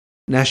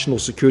national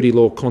security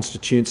law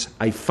constitutes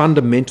a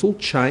fundamental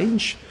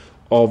change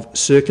of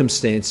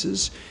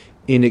circumstances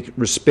in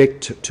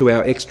respect to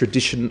our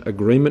extradition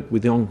agreement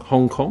with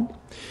Hong Kong.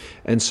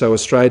 And so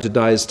Australia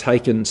today has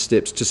taken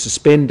steps to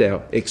suspend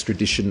our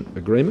extradition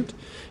agreement.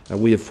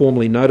 We have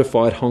formally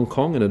notified Hong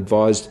Kong and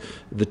advised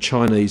the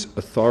Chinese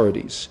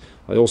authorities.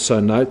 I also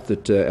note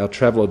that our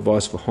travel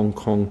advice for Hong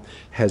Kong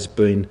has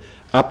been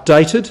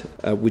updated,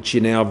 which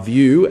in our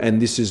view,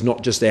 and this is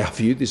not just our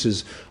view, this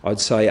is, I'd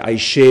say, a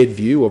shared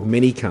view of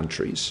many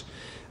countries,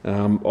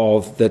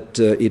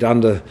 it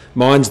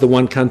undermines the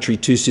one country,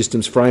 two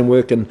systems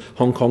framework and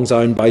Hong Kong's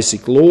own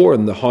basic law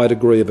and the high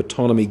degree of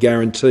autonomy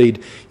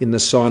guaranteed in the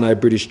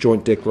Sino-British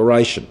Joint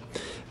Declaration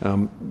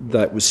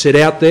that was set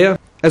out there.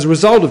 As a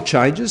result of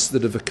changes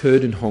that have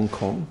occurred in Hong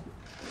Kong,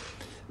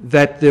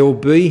 that there will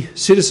be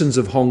citizens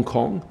of Hong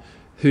Kong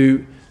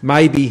who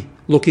may be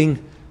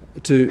looking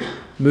to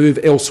move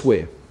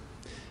elsewhere,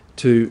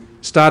 to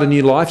start a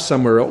new life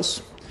somewhere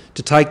else,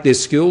 to take their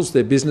skills,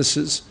 their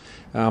businesses,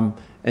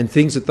 and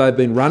things that they've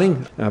been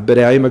running, but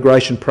our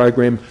immigration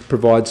program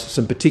provides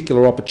some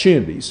particular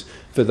opportunities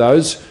for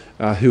those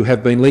who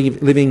have been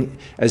living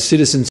as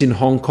citizens in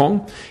Hong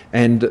Kong,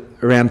 and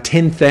around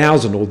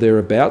 10,000 or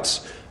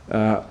thereabouts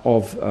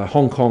of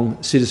Hong Kong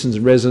citizens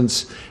and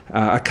residents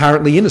are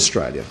currently in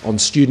Australia on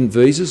student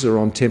visas or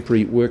on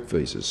temporary work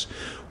visas.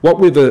 What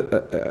we've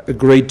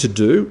agreed to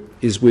do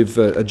is we've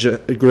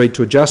agreed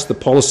to adjust the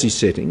policy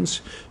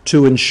settings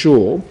to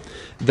ensure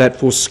that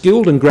for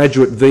skilled and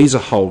graduate visa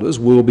holders,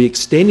 we will be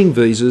extending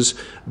visas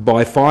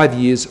by 5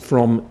 years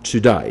from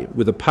today,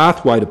 with a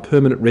pathway to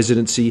permanent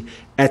residency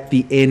at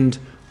the end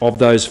of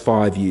those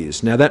 5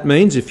 years. Now that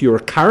means if you're a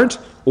current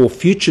or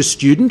future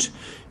student,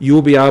 you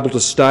will be able to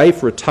stay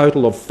for a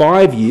total of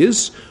 5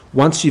 years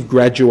once you've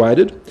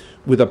graduated,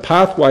 with a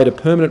pathway to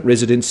permanent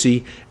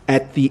residency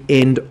at the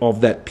end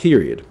of that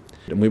period.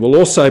 And we will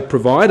also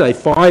provide a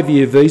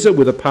 5-year visa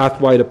with a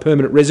pathway to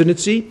permanent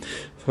residency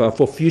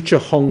for future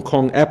Hong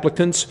Kong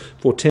applicants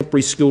for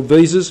temporary skilled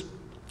visas,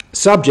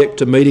 subject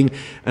to meeting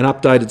an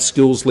updated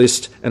skills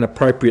list and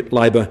appropriate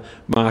labour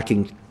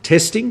marking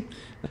testing.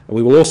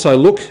 We will also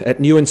look at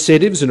new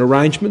incentives and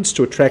arrangements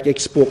to attract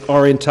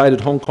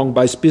export-orientated Hong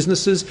Kong-based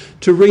businesses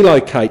to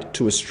relocate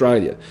to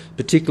Australia,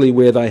 particularly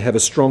where they have a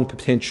strong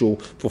potential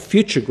for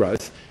future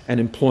growth and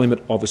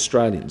employment of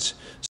Australians.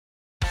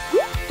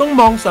 東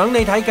網想你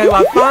睇計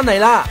劃返嚟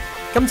啦！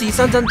今次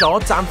新增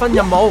咗賺分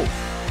任務，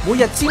每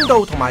日簽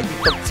到同埋閱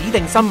讀指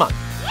定新聞，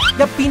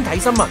一邊睇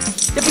新聞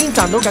一邊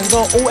賺到更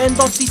多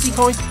on.cc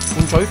coins，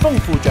 換取豐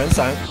富獎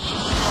賞。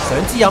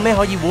想知有咩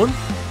可以換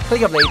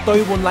？click入嚟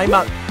兌換禮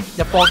物，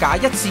入貨架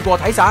一次過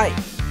睇晒，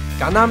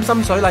揀啱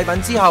心水禮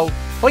品之後，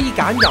可以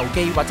揀郵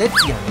寄或者自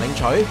行領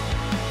取。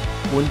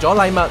換咗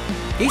禮物，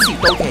幾時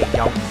到期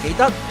又唔記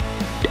得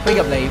？click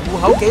入嚟戶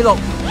口記錄，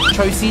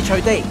隨時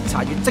隨地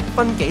查閱積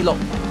分記錄。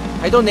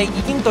睇到你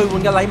已經兌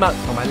換嘅禮物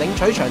同埋領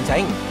取詳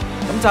情，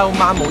咁就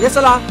萬無一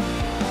失啦！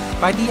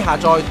快啲下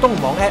載東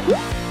網 App，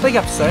 登入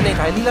想你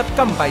睇呢粒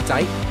金幣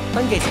仔，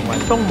登記成為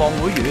東網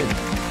會員，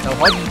就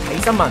可以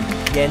睇新聞、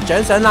贏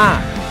獎賞啦！